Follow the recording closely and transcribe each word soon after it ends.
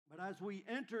as we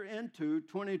enter into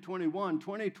 2021,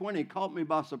 2020 caught me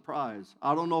by surprise.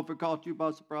 I don't know if it caught you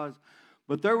by surprise,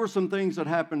 but there were some things that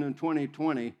happened in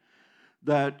 2020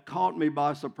 that caught me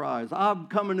by surprise. I'm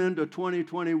coming into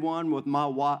 2021 with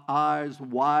my eyes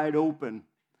wide open,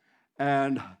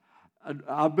 and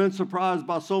I've been surprised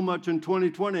by so much in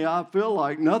 2020. I feel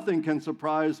like nothing can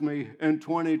surprise me in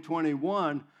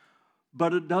 2021.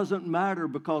 But it doesn't matter,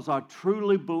 because I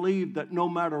truly believe that no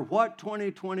matter what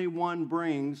 2021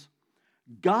 brings,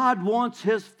 God wants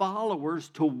His followers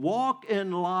to walk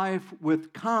in life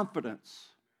with confidence.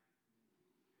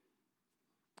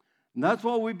 And that's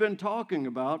what we've been talking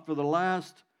about for the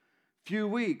last few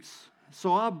weeks.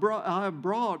 So I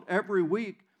brought every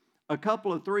week a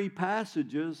couple of 3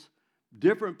 passages,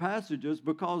 different passages,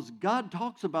 because God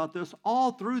talks about this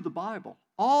all through the Bible.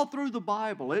 All through the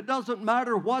Bible. It doesn't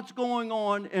matter what's going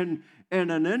on in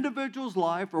an individual's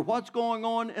life, or what's going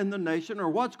on in the nation, or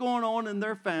what's going on in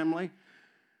their family.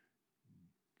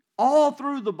 All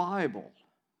through the Bible,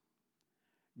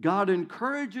 God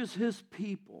encourages His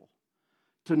people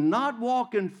to not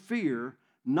walk in fear,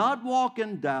 not walk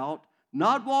in doubt,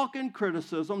 not walk in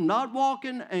criticism, not walk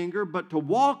in anger, but to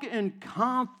walk in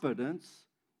confidence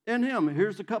in Him.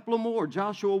 Here's a couple of more.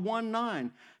 Joshua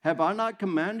 1:9. Have I not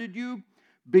commanded you?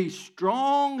 Be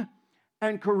strong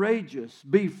and courageous.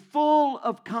 Be full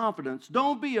of confidence.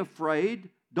 Don't be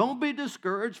afraid. Don't be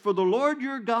discouraged, for the Lord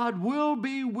your God will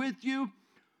be with you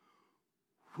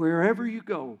wherever you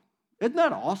go. Isn't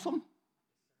that awesome?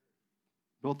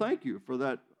 Well, thank you for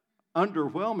that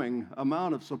underwhelming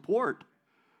amount of support.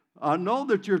 I know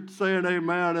that you're saying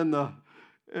amen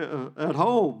at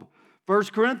home. 1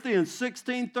 Corinthians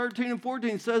 16, 13, and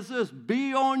 14 says this: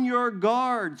 be on your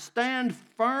guard, stand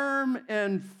firm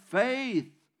in faith,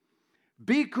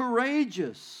 be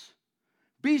courageous,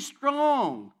 be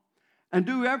strong, and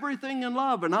do everything in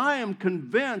love. And I am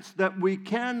convinced that we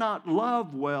cannot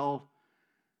love well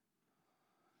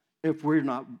if we're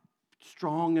not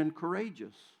strong and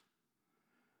courageous.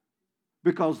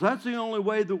 Because that's the only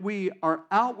way that we are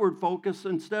outward focused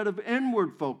instead of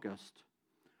inward focused.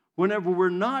 Whenever we're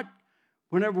not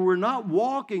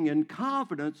walking in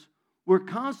confidence, we're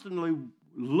constantly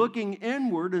looking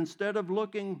inward instead of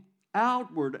looking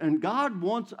outward. And God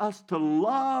wants us to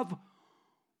love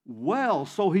well.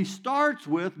 So He starts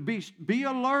with be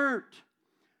alert,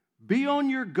 be on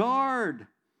your guard,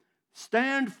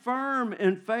 stand firm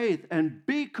in faith, and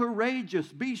be courageous,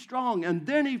 be strong. And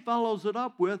then He follows it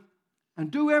up with, and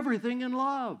do everything in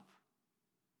love.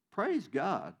 Praise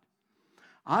God.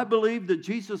 I believe that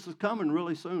Jesus is coming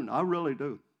really soon. I really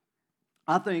do.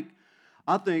 I think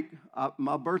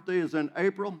my birthday is in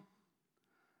April.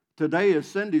 Today is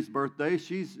Cindy's birthday.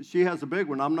 She has a big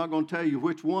one. I'm not going to tell you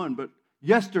which one, but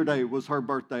yesterday was her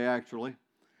birthday, actually.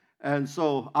 And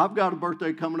so I've got a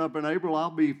birthday coming up in April.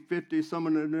 I'll be 50, some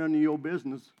of none of your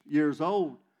business, years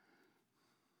old.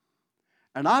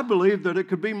 And I believe that it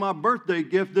could be my birthday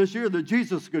gift this year that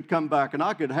Jesus could come back and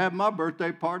I could have my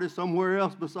birthday party somewhere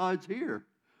else besides here.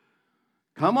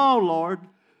 Come on, Lord.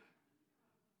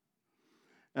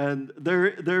 And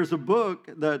there's a book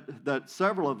that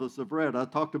several of us have read. I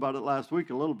talked about it last week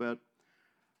a little bit.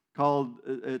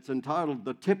 It's entitled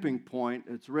The Tipping Point.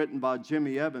 It's written by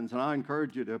Jimmy Evans, and I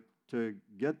encourage you to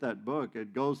get that book.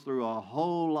 It goes through a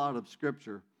whole lot of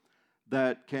scripture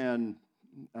that can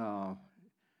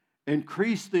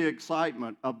increase the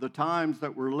excitement of the times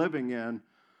that we're living in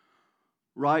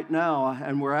right now.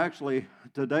 And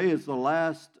today is the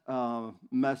last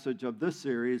message of this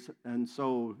series. And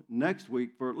so next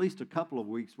week, for at least a couple of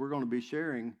weeks, we're going to be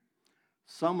sharing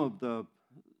some of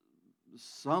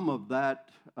that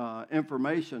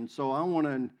information. So I want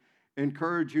to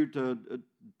encourage you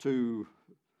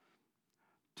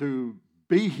to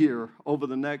be here over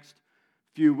the next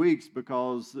few weeks,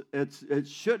 because it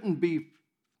shouldn't be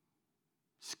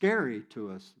scary to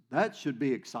us. That should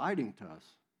be exciting to us.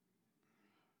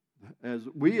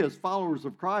 As followers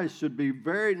of Christ should be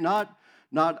very not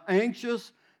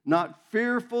anxious, not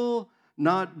fearful,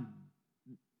 not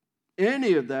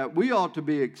any of that. We ought to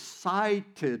be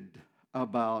excited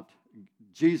about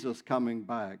Jesus coming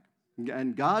back.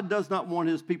 And God does not want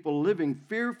His people living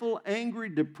fearful, angry,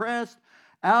 depressed,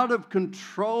 out of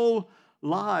control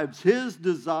lives. His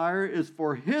desire is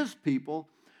for His people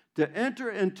to enter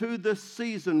into this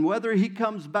season, whether He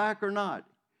comes back or not.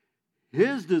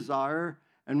 His desire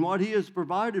and what He has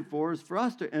provided for is for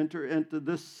us to enter into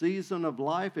this season of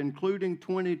life, including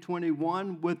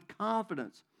 2021, with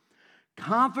confidence.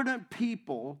 Confident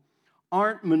people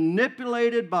aren't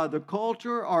manipulated by the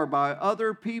culture or by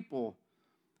other people.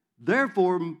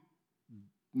 Therefore,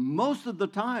 most of the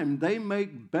time, they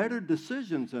make better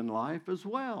decisions in life as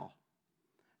well.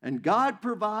 And God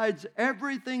provides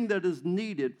everything that is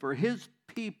needed for His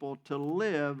people to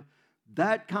live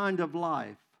that kind of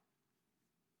life.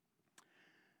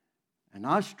 And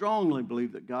I strongly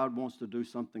believe that God wants to do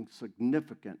something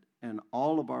significant in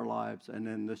all of our lives and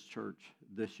in this church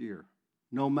this year.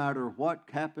 No matter what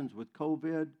happens with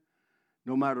COVID,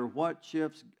 no matter what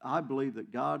shifts, I believe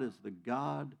that God is the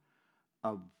God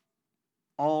of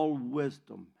all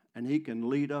wisdom, and He can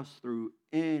lead us through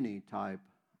any type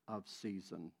of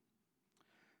season.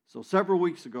 So several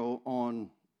weeks ago on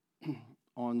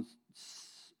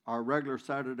our regular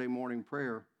Saturday morning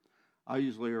prayer, I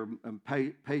usually am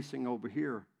pacing over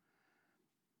here,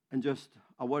 and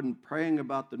I wasn't praying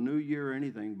about the new year or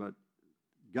anything, but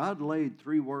God laid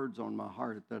 3 words on my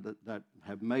heart that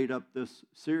have made up this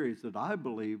series that I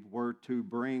believe were to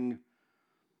bring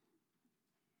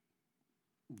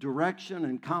direction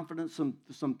and confidence,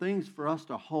 some things for us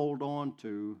to hold on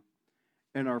to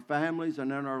in our families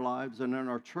and in our lives and in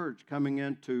our church coming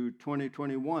into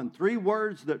 2021. 3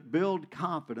 words that build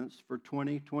confidence for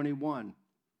 2021.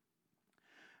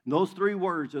 And those 3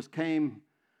 words just came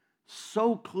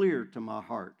so clear to my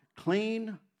heart.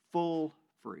 Clean, full,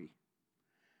 free.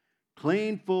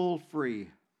 Clean, full, free.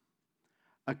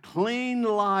 A clean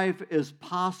life is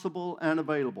possible and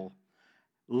available.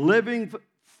 Living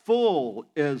full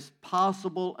is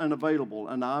possible and available.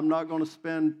 And I'm not going to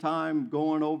spend time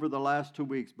going over the last 2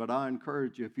 weeks, but I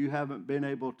encourage you, if you haven't been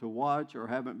able to watch or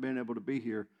haven't been able to be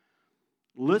here,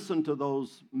 listen to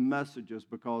those messages,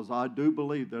 because I do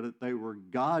believe that they were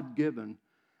God-given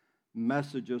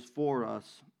messages for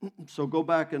us. So go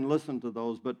back and listen to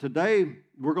those. But today,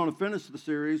 we're going to finish the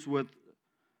series with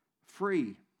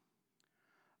free.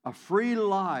 A free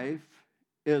life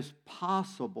is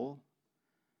possible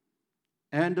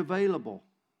and available.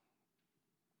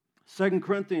 2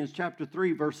 Corinthians chapter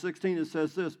 3, verse 16, it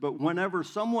says this, "But whenever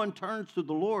someone turns to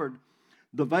the Lord,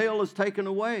 the veil is taken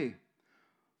away."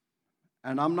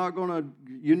 And I'm not going to,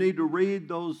 you need to read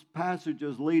those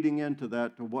passages leading into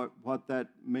that, to what that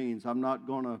means. I'm not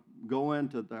going to go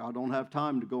into that. I don't have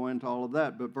time to go into all of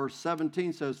that. But verse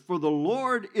 17 says, "For the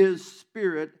Lord is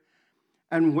Spirit,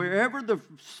 and wherever the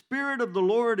Spirit of the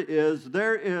Lord is,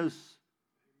 there is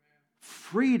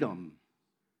freedom."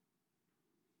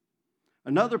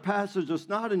 Another passage that's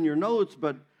not in your notes,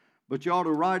 but you ought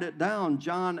to write it down,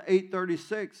 John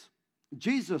 8:36.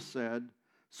 Jesus said,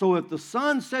 "So if the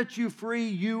Son sets you free,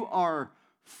 you are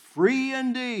free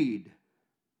indeed."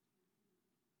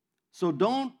 So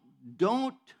don't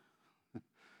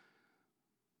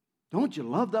you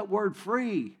love that word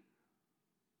free?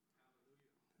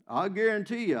 I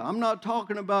guarantee you, I'm not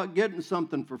talking about getting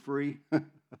something for free.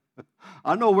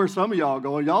 I know where some of y'all are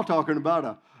going. Y'all talking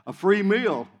about a free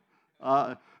meal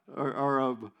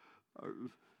or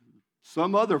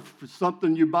some other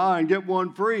something you buy and get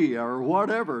one free or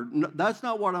whatever. That's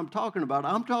not what I'm talking about.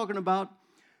 I'm talking about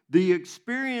the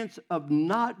experience of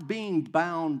not being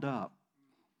bound up.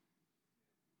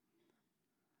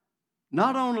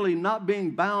 Not only not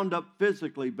being bound up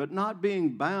physically, but not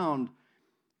being bound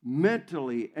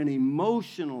mentally and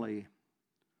emotionally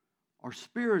or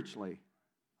spiritually.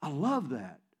 I love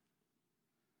that.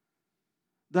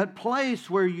 That place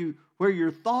where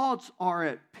your thoughts are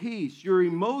at peace, your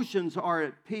emotions are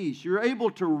at peace. You're able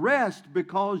to rest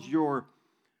because you're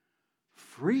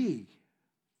free.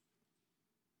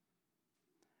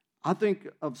 I think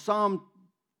of Psalm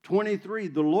 23,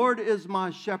 "The Lord is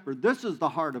my shepherd." This is the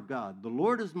heart of God. "The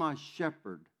Lord is my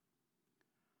shepherd.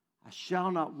 I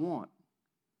shall not want."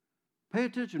 Pay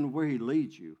attention to where He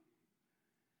leads you.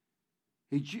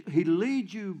 He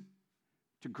leads you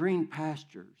to green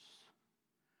pastures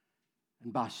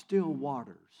and by still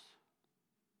waters.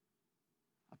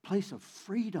 A place of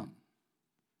freedom.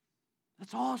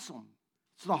 That's awesome.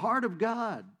 It's the heart of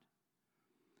God.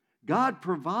 God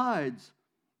provides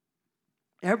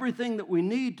everything that we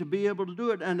need to be able to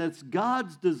do it, and it's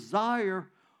God's desire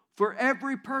for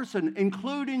every person,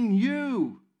 including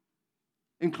you,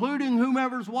 including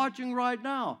whomever's watching right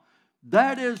now.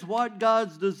 That is what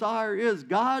God's desire is.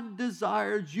 God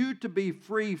desires you to be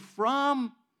free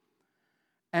from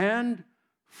and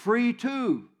free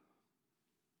to.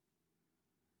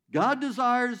 God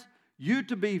desires you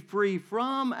to be free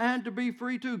from and to be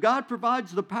free to. God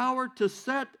provides the power to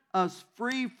set us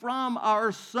free from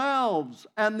ourselves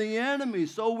and the enemy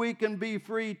so we can be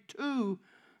free to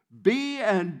be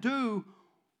and do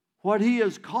what He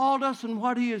has called us and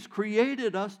what He has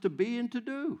created us to be and to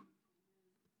do.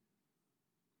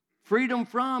 Freedom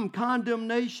from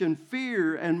condemnation,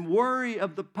 fear, and worry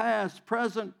of the past,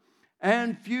 present,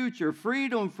 and future.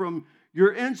 Freedom from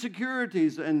your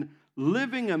insecurities and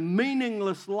living a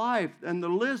meaningless life. And the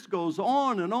list goes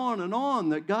on and on and on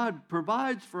that God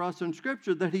provides for us in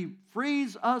Scripture that He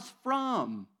frees us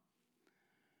from.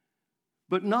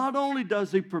 But not only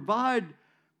does He provide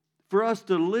for us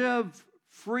to live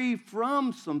free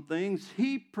from some things,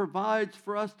 He provides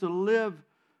for us to live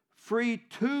free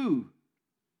to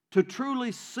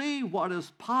truly see what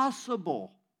is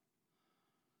possible,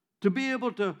 to be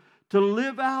able to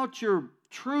live out your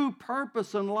true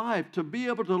purpose in life, to be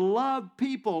able to love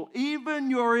people, even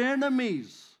your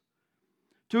enemies,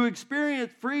 to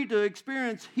experience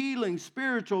healing,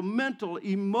 spiritual, mental,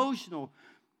 emotional,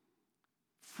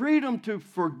 freedom to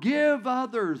forgive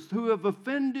others who have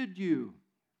offended you.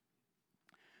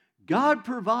 God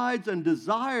provides and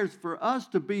desires for us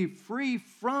to be free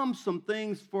from some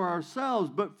things for ourselves,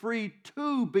 but free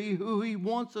to be who He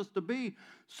wants us to be,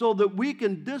 so that we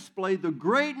can display the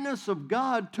greatness of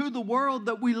God to the world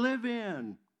that we live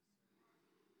in.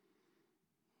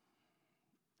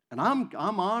 And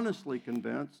I'm honestly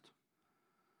convinced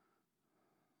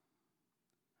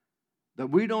that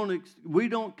we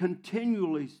don't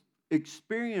continually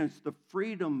experience the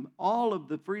freedom, all of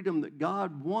the freedom that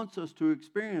God wants us to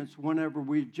experience whenever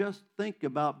we just think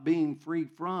about being free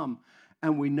from,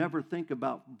 and we never think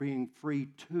about being free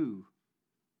to.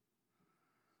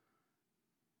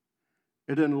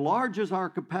 It enlarges our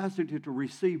capacity to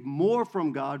receive more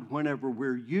from God whenever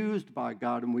we're used by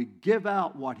God and we give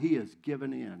out what He has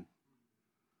given in.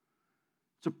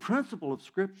 It's a principle of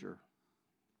Scripture.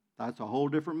 That's a whole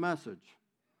different message.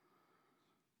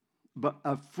 But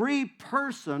a free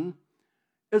person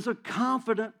is a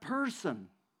confident person.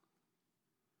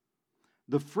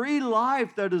 The free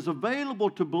life that is available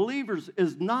to believers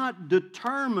is not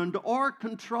determined or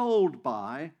controlled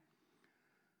by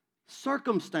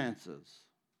circumstances.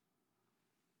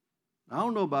 I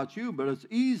don't know about you, but it's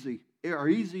easy, or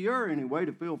easier anyway,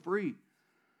 to feel free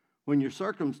when your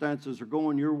circumstances are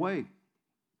going your way.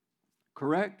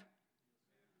 Correct?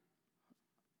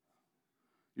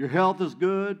 Your health is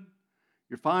good.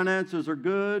 Your finances are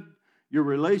good. Your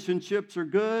relationships are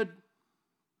good.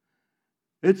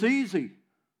 It's easy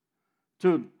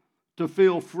to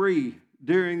feel free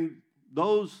during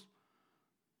those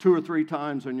 2 or 3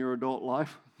 times in your adult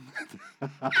life.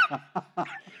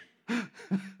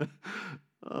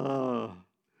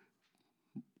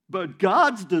 But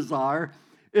God's desire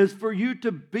is for you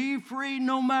to be free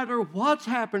no matter what's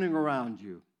happening around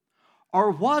you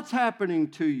or what's happening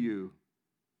to you.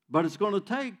 But it's going to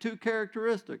take 2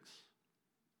 characteristics.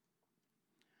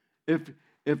 If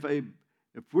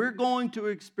we're going to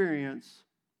experience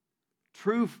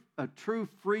a true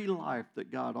free life that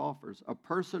God offers, a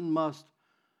person must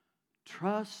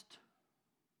trust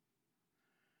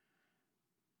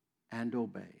and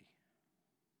obey.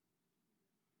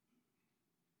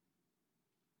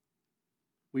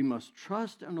 We must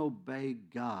trust and obey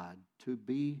God to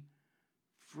be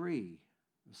free.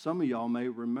 Some of y'all may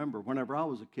remember, whenever I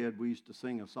was a kid, we used to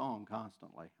sing a song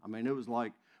constantly. I mean, it was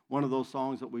like one of those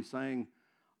songs that we sang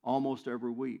almost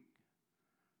every week.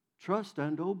 Trust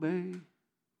and obey,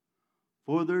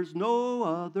 for there's no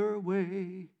other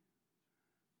way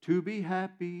to be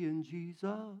happy in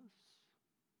Jesus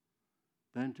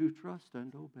than to trust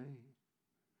and obey.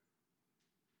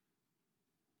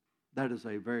 That is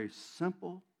a very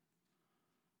simple,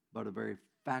 but a very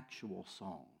factual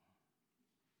song.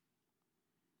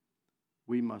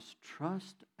 We must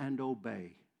trust and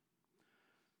obey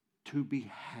to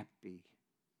be happy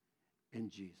in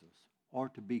Jesus, or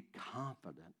to be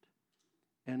confident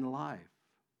in life.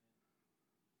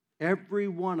 Every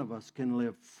one of us can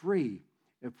live free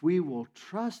if we will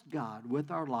trust God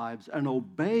with our lives and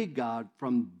obey God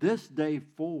from this day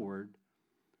forward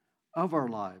of our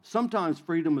lives. Sometimes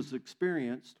freedom is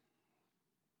experienced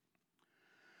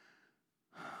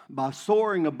by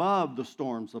soaring above the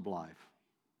storms of life.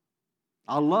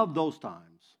 I love those times.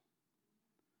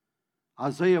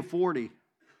 Isaiah 40,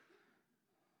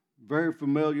 very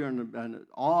familiar and an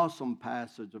awesome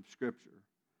passage of Scripture.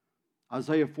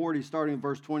 Isaiah 40, starting in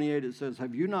verse 28, it says,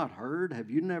 "Have you not heard? Have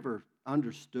you never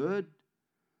understood?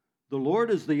 The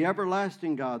Lord is the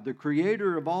everlasting God, the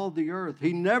creator of all the earth.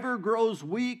 He never grows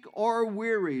weak or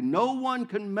weary. No one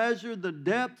can measure the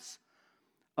depths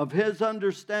of His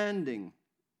understanding.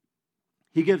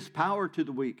 He gives power to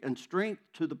the weak and strength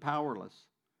to the powerless.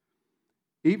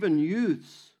 Even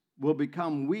youths will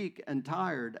become weak and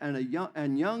tired, and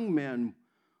young men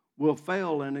will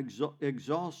fail in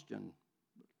exhaustion."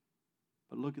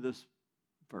 But look at this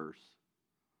verse.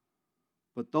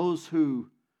 "But those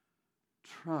who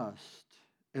trust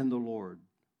in the Lord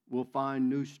will find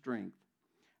new strength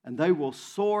And they will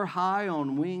soar high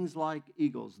on wings like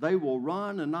eagles. They will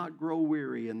run and not grow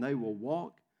weary, and they will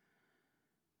walk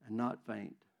and not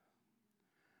faint.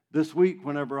 This week,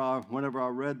 whenever I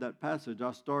read that passage,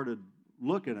 I started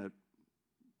looking at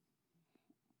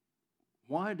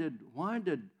why did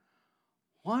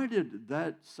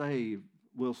that say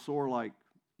we'll soar like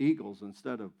eagles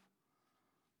instead of,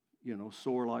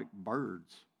 soar like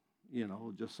birds,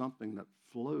 just something that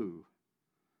flew.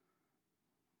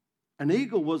 An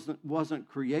eagle wasn't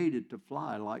created to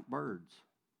fly like birds.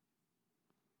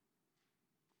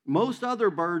 Most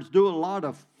other birds do a lot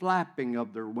of flapping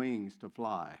of their wings to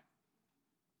fly.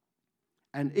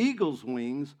 And eagle's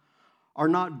wings are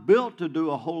not built to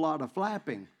do a whole lot of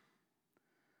flapping.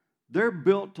 They're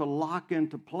built to lock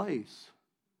into place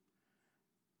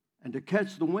and to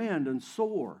catch the wind and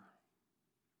soar.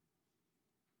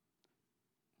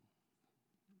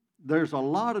 There's a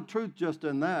lot of truth just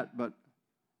in that, but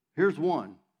here's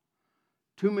one.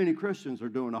 Too many Christians are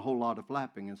doing a whole lot of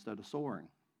flapping instead of soaring.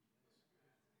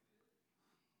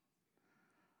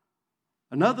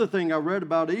 Another thing I read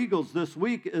about eagles this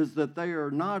week is that they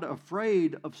are not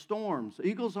afraid of storms.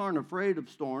 Eagles aren't afraid of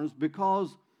storms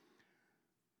because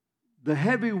the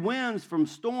heavy winds from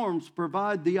storms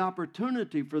provide the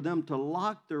opportunity for them to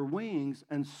lock their wings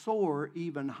and soar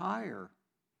even higher.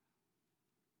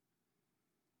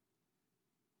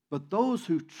 But those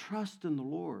who trust in the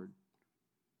Lord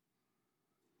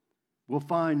will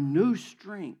find new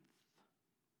strength.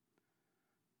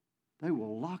 They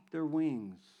will lock their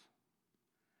wings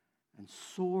and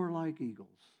soar like eagles.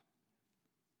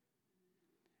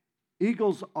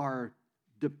 Eagles are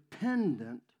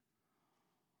dependent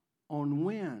on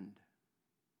wind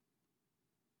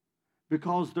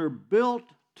because they're built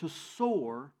to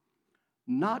soar,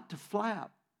 not to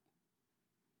flap.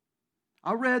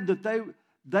 I read that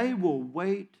they will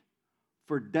wait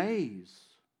for days,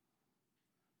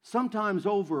 sometimes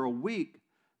over a week.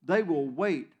 They will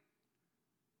wait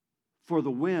for the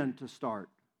wind to start,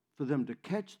 for them to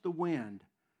catch the wind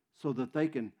so that they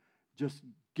can just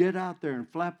get out there and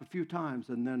flap a few times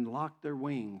and then lock their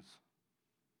wings.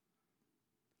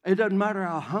 It doesn't matter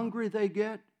how hungry they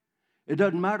get. It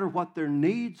doesn't matter what their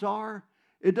needs are.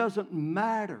 It doesn't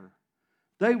matter.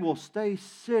 They will stay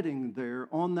sitting there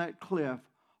on that cliff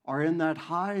or in that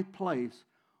high place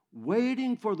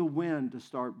waiting for the wind to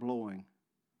start blowing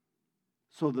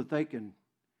so that they can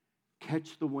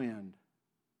catch the wind.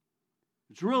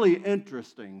 It's really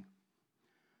interesting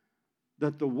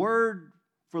that the word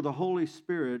for the Holy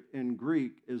Spirit in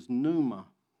Greek is pneuma,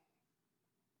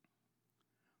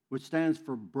 which stands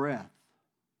for breath.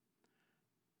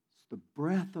 It's the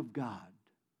breath of God.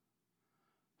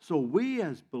 So we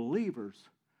as believers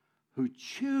who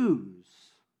choose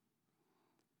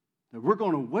that we're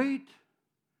going to wait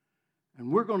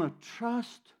and we're going to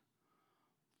trust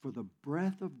for the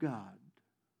breath of God.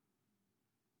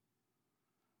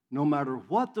 No matter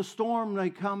what the storm may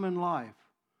come in life,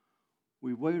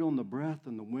 we wait on the breath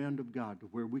and the wind of God to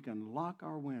where we can lock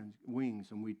our wings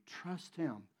and we trust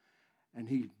Him. And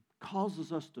He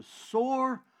causes us to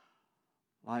soar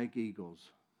like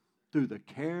eagles through the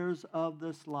cares of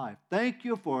this life. Thank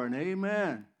you for an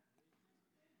amen.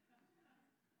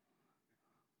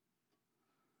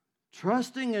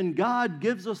 Trusting in God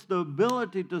gives us the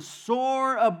ability to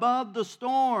soar above the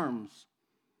storms.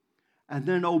 And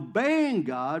then obeying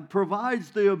God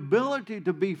provides the ability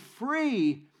to be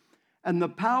free and the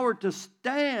power to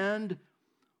stand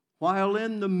while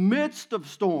in the midst of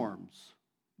storms.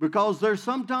 Because there's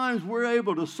sometimes we're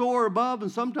able to soar above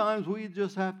and sometimes we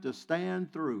just have to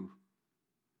stand through.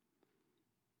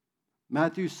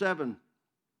 Matthew 7.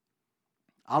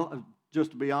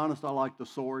 Just to be honest, I like the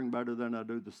soaring better than I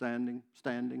do the standing.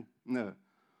 No.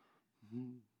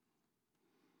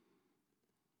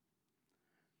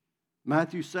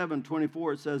 Matthew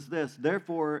 7:24, it says this,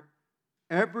 "Therefore,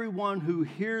 everyone who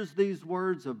hears these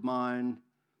words of mine,"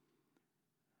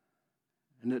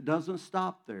 and it doesn't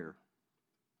stop there.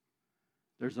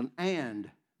 There's an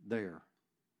 "and" there.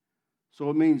 So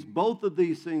it means both of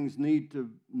these things need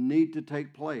to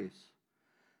take place.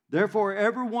 "Therefore,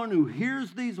 everyone who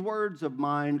hears these words of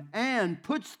mine and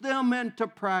puts them into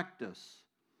practice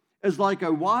is like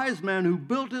a wise man who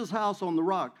built his house on the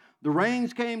rock. The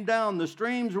rains came down, the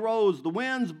streams rose, the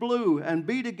winds blew and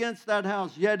beat against that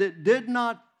house, yet it did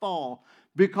not fall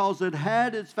because it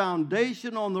had its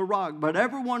foundation on the rock. But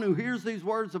everyone who hears these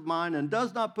words of mine and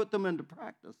does not put them into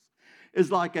practice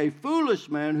is like a foolish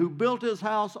man who built his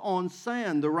house on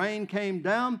sand. The rain came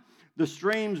down, the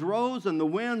streams rose, and the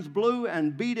winds blew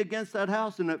and beat against that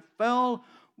house, and it fell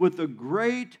with a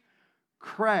great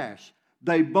crash."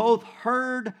 They both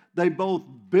heard, they both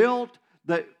built,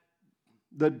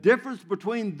 the difference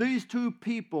between these two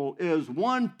people is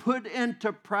one put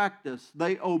into practice.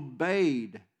 They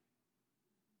obeyed.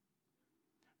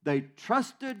 They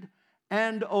trusted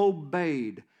and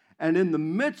obeyed. And in the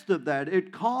midst of that,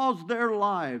 it caused their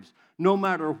lives, no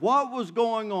matter what was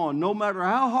going on, no matter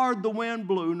how hard the wind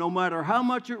blew, no matter how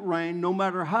much it rained, no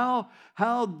matter how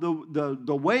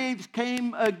the waves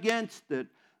came against it,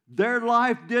 their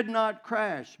life did not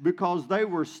crash because they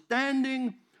were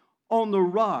standing on the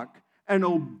rock. And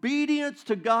obedience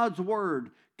to God's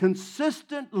word,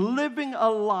 consistent living a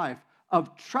life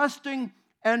of trusting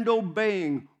and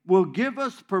obeying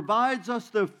provides us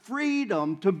the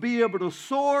freedom to be able to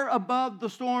soar above the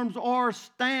storms or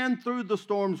stand through the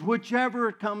storms,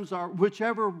 whichever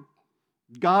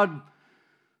God's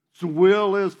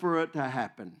will is for it to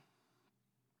happen.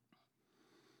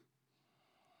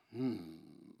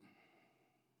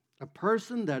 A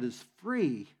person that is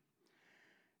free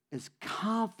is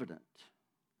confident,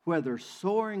 whether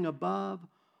soaring above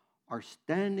or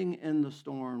standing in the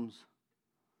storms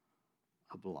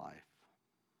of life.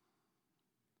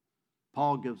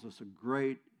 Paul gives us a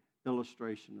great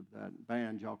illustration of that.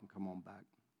 Band, y'all can come on back.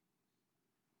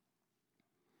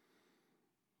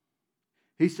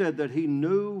 He said that he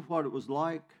knew what it was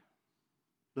like.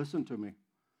 Listen to me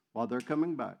while they're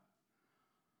coming back.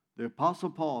 The Apostle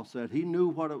Paul said he knew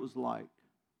what it was like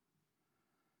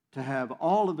to have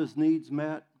all of his needs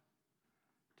met,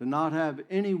 to not have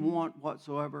any want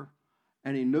whatsoever,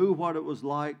 and he knew what it was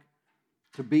like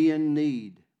to be in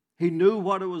need. He knew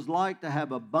what it was like to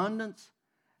have abundance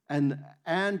and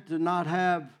to not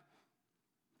have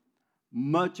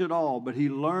much at all, but he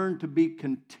learned to be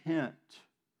content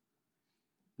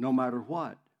no matter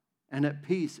what and at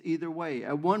peace either way.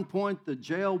 At one point, the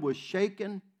jail was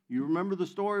shaken. You remember the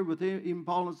story with even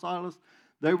Paul and Silas?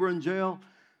 They were in jail.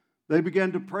 They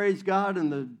began to praise God,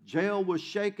 and the jail was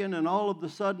shaken, and all of a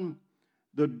sudden,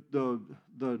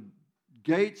 the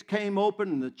gates came open,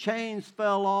 and the chains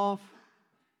fell off.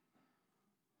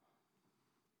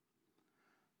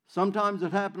 Sometimes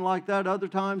it happened like that. Other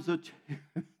times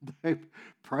they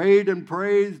prayed and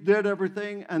praised, did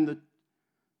everything, and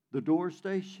the door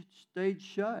stayed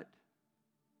shut.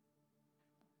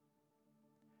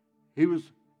 He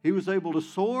was able to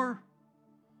soar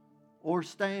or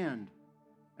stand,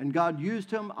 and God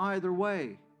used him either way.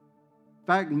 In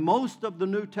fact, most of the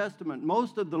New Testament,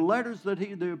 most of the letters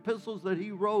the epistles that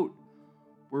he wrote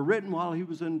were written while he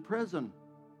was in prison.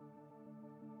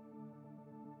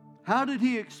 How did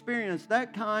he experience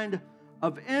that kind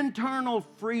of internal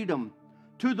freedom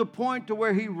to the point to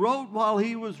where he wrote while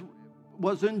he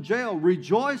was in jail,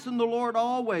 rejoice in the Lord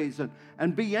always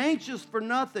and be anxious for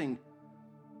nothing.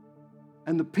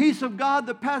 And the peace of God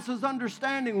that passes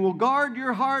understanding will guard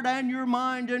your heart and your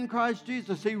mind in Christ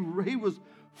Jesus. He was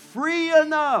free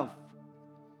enough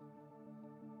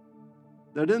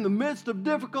that in the midst of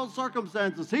difficult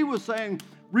circumstances, he was saying,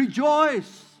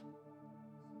 rejoice.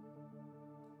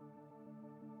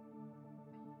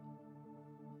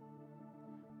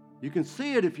 You can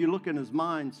see it if you look in his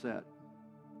mindset.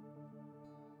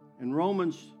 In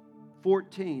Romans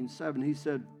 14:7, he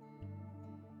said,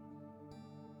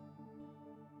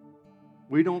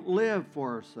 we don't live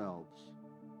for ourselves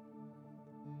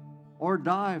or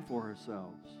die for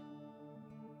ourselves.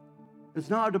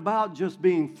 It's not about just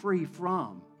being free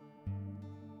from.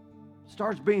 It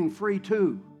starts being free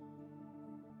to.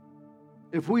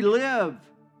 If we live,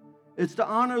 it's to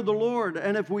honor the Lord.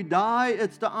 And if we die,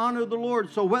 it's to honor the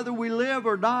Lord. So whether we live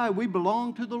or die, we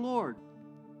belong to the Lord.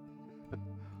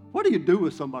 What do you do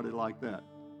with somebody like that?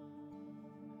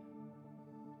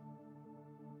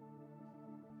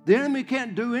 The enemy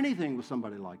can't do anything with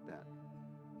somebody like that.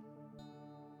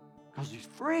 Because he's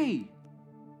free.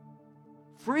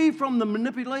 Free from the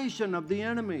manipulation of the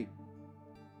enemy.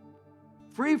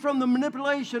 Free from the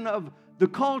manipulation of the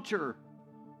culture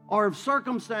or of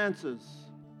circumstances.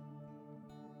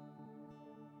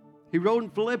 He wrote in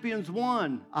Philippians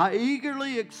 1, I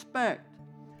eagerly expect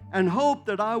and hope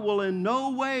that I will in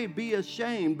no way be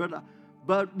ashamed,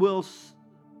 but will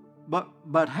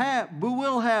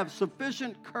have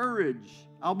sufficient courage.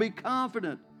 I'll be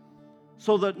confident,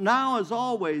 so that now as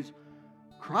always,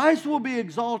 Christ will be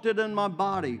exalted in my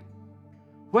body,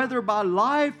 whether by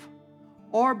life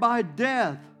or by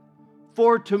death.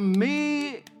 For to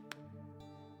me,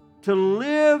 to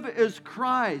live is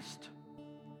Christ,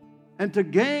 and to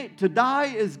die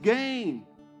is gain.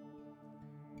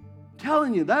 I'm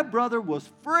telling you, that brother was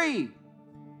free.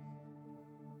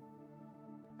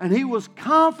 And he was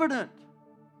confident,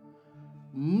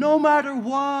 no matter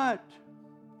what,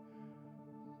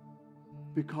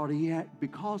 because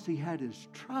he had his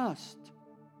trust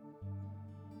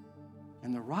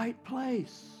in the right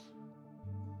place.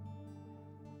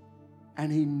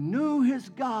 And he knew his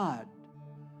God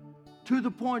to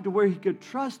the point to where he could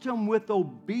trust him with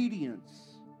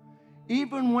obedience.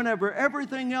 Even whenever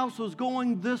everything else was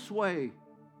going this way,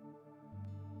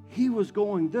 he was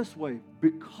going this way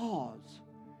because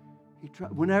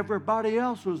when everybody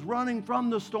else was running from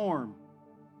the storm,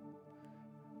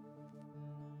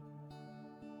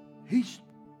 he's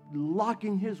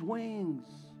locking his wings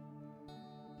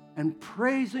and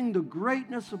praising the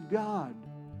greatness of God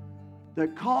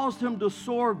that caused him to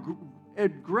soar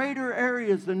at greater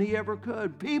areas than he ever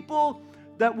could. People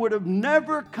that would have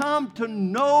never come to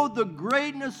know the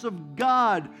greatness of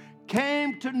God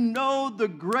came to know the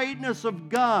greatness of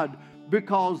God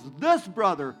because this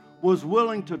brother was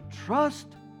willing to trust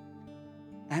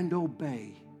and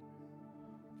obey.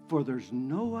 For there's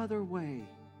no other way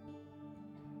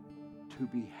to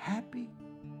be happy,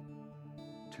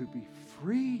 to be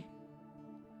free,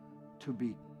 to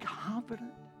be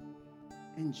confident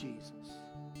in Jesus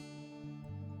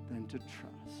than to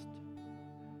trust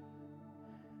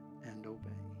and obey.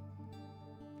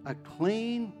 A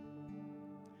clean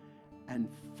and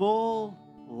full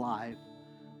life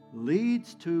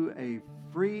leads to a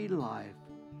free life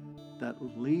that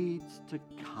leads to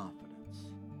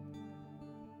confidence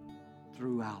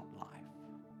throughout life.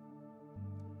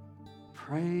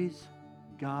 Praise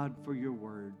God for your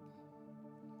word.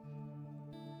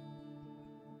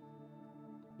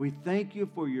 We thank you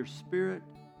for your Spirit.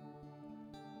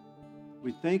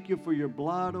 We thank you for your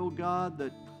blood, O God,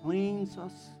 that cleans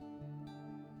us.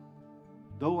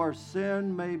 Though our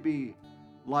sin may be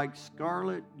like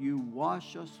scarlet, you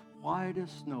wash us white as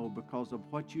snow because of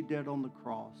what you did on the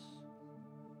cross.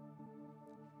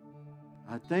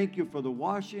 I thank you for the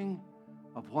washing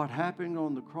of what happened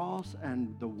on the cross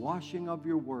and the washing of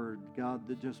your word, God,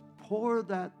 that just pour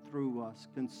that through us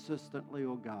consistently,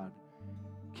 oh God.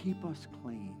 Keep us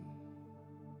clean.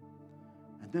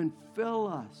 And then fill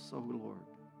us, oh Lord,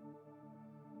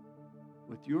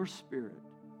 with your Spirit.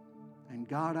 And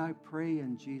God, I pray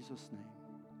in Jesus' name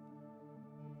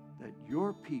that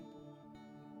your people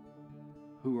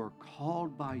who are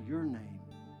called by your name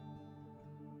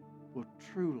will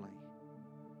truly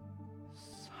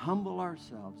humble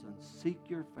ourselves and seek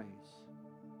your face.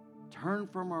 Turn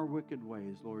from our wicked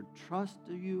ways, Lord. Trust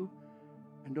you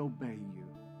and obey you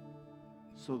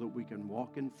so that we can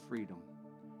walk in freedom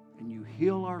and you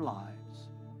heal our lives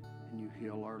and you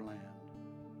heal our land.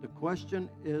 The question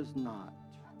is not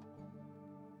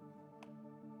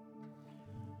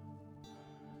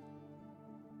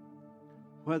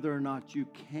whether or not you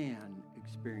can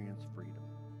experience freedom,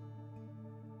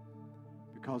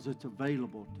 because it's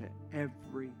available to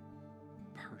every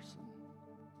person.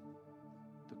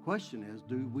 The question is,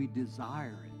 do we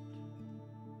desire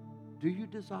it? Do you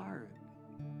desire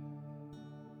it?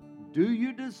 Do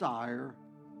you desire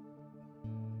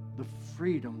the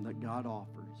freedom that God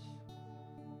offers?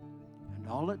 And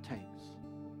all it takes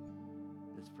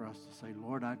is for us to say,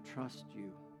 Lord, I trust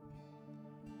you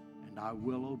and I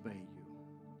will obey you.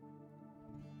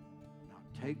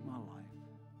 Now take my life